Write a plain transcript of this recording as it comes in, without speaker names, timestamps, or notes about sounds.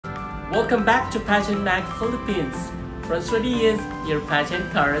Welcome back to Pageant Mag Philippines. Franz is your pageant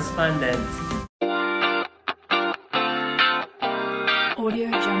correspondent.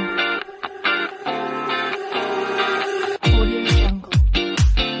 Audio Jungle. Audio Jungle.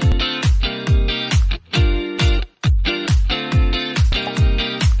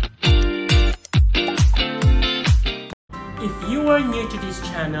 If you are new to this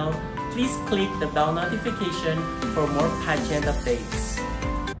channel, please click the bell notification for more pageant updates.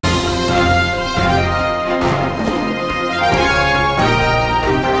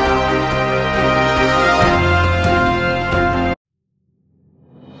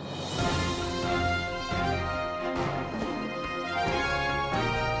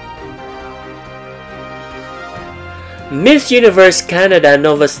 Miss Universe Canada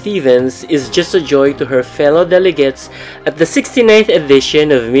Nova Stevens is just a joy to her fellow delegates at the 69th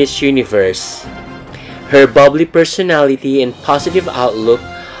edition of Miss Universe. Her bubbly personality and positive outlook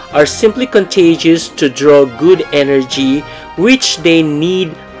are simply contagious to draw good energy which they need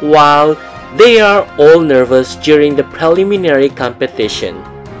while they are all nervous during the preliminary competition.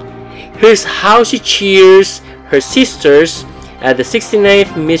 Here's how she cheers her sisters at the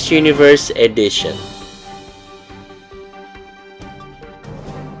 69th Miss Universe edition.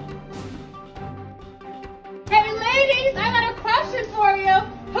 Hey ladies, I got a question for you.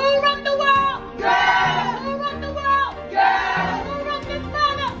 Who run the world? Girls. Who run the world? Girls. Who run this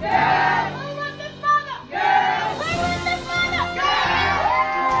mother? Girls. Who run this mother? Girls. Who run this mother? Girls.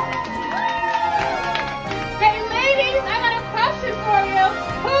 Hey ladies, I got a question for you.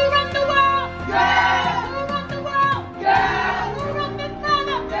 Who run the world? Girls. Who run the world? Girls. Who run this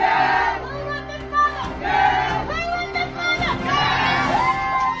mother? Girls. Who run this mother? Girls. Who run this mother? Girls.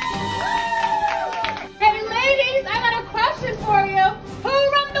 Hey ladies, I got a question for you. Who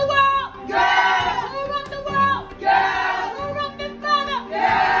run the world? Girls. Who run the world? Girls. Who run this mother?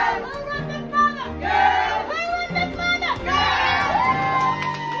 Girls. Who run this mother? Girls. Who run this mother? Girls.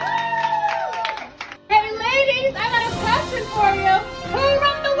 Hey ladies, I got a question for you. Who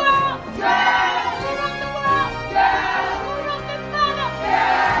run the world? Girls. Who run the world? Girls. Who run this mother?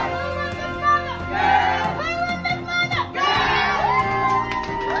 Girls. Who run this mother? Girls. Who run this mother? Girls.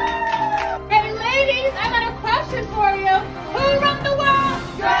 Hey ladies, I got a question for you. Who run the world?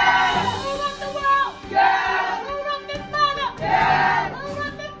 Girls. Who run the world? Girls. Who run this mother? Girls. Who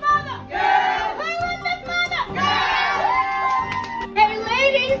run this mother? Girls. Who run this mother? Girls. Hey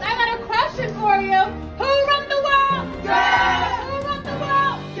ladies, I got a question for you. Who run the world? Girls. Who run the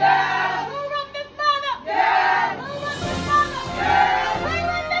world? Girls. Who run this mother? Girls. Who run this mother? Girls. Who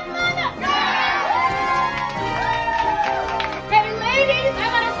run this mother? Girls. Hey ladies, I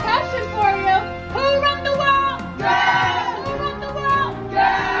got a question for you. Who run the world? Girls. Who run the world?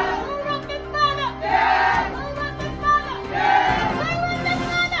 Girls. Who run this mother? Girls. Who run this mother? Girls. Who run this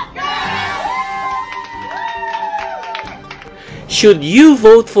mother? Girls. Should you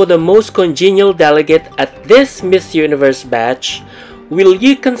vote for the most congenial delegate at this Miss Universe batch, will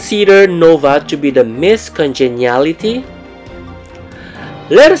you consider Nova to be the Miss Congeniality?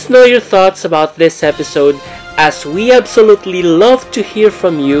 Let us know your thoughts about this episode, as we absolutely love to hear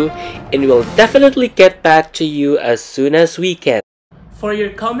from you, and we'll definitely get back to you as soon as we can. For your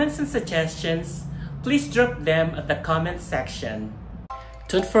comments and suggestions, please drop them at the comment section.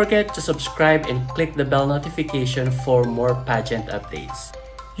 Don't forget to subscribe and click the bell notification for more pageant updates.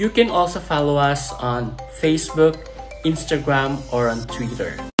 You can also follow us on Facebook, Instagram, or on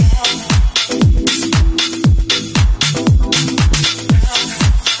Twitter.